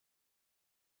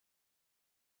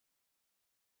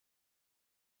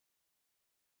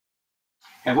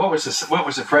And what was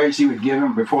the phrase you would give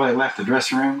them before they left the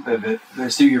dressing room? That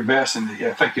let's do your best, and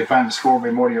I think you'll find the score will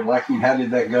be more to your liking. How did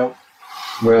that go?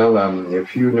 Well,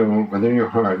 if you know within your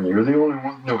heart, and you're the only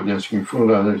one who knows this, you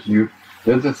fool others, you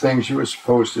did the things you were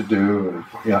supposed to do.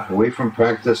 Away from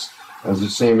practice, as the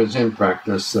same as in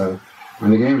practice. When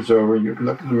the game's over, you can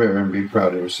look in the mirror and be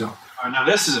proud of yourself. Now,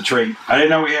 this is a treat. I didn't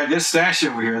know we had this stash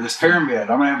over here, this pyramid.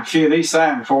 I'm going to have a few of these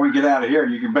signed before we get out of here.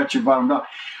 You can bet your bottom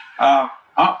dollar.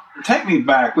 Take me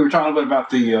back. We were talking a little bit about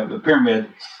the pyramid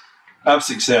of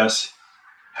success.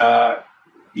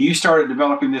 You started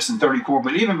developing this in 34,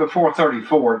 but even before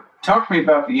 34, talk to me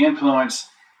about the influence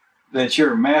that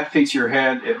your math teacher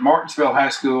had at Martinsville High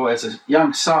School as a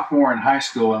young sophomore in high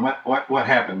school, and what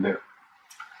happened there.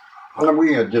 Well,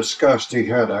 we had discussed, he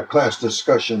had a class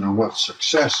discussion on what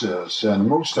success is, and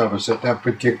most of us at that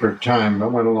particular time, I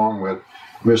went along with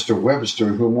Mr. Webster,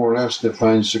 who more or less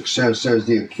defines success as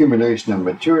the accumulation of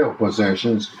material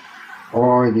possessions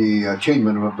or the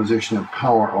achievement of a position of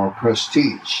power or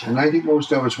prestige. And I think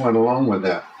most of us went along with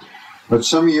that. But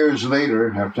some years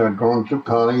later, after I'd gone through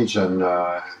college and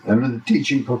entered the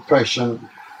teaching profession,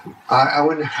 I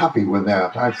wasn't happy with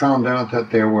that. I found out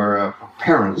that there were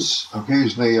parents,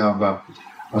 occasionally of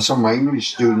some of my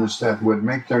English students, that would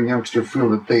make their youngster feel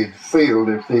that they had failed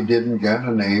if they didn't get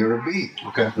an A or a B.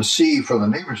 Okay. The C for the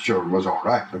neighbor's children was all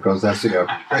right, because that's the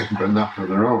average grade, but not for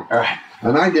their own. All right.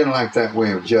 And I didn't like that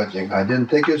way of judging. I didn't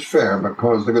think it's fair,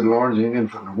 because the good Lord in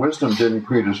infinite wisdom didn't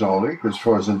create us all equal as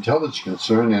far as intelligence is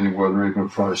concerned, anywhere equal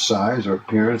as far as size or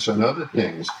appearance and other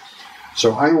things.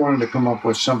 So I wanted to come up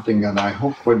with something that I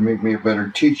hoped would make me a better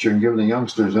teacher and give the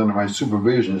youngsters under my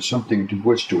supervision something to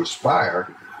which to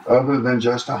aspire, other than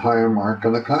just a higher mark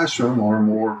in the classroom or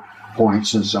more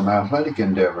points in some athletic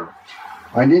endeavor.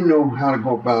 I didn't know how to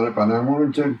go about it, but I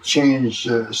wanted to change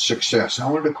success. I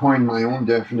wanted to coin my own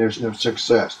definition of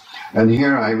success. And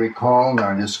here I recalled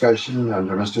our discussion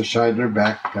under Mr. Scheidler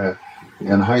back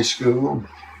in high school.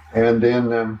 And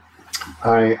then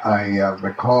I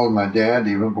recalled my dad,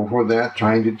 even before that,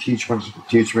 trying to teach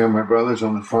me and my brothers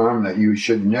on the farm that you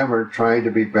should never try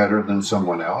to be better than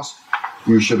someone else.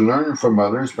 You should learn from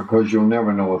others, because you'll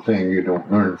never know a thing you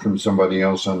don't learn from somebody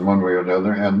else in one way or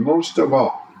another. And most of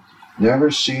all,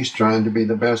 never cease trying to be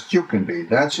the best you can be.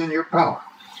 That's in your power.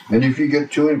 And if you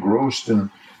get too engrossed and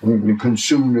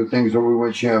consumed with things over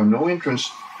which you have no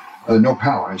interest, no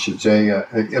power, I should say,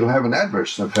 it'll have an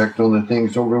adverse effect on the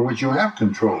things over which you have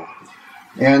control.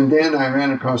 And then I ran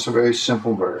across a very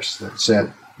simple verse that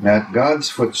said, "At God's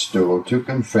footstool to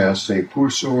confess, a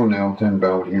poor soul knelt and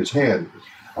bowed his head.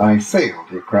 I failed,"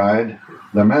 he cried.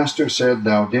 "The Master said,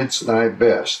 thou didst thy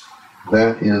best.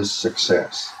 That is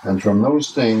success." And from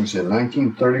those things, in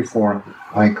 1934,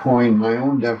 I coined my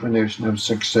own definition of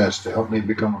success to help me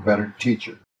become a better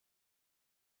teacher.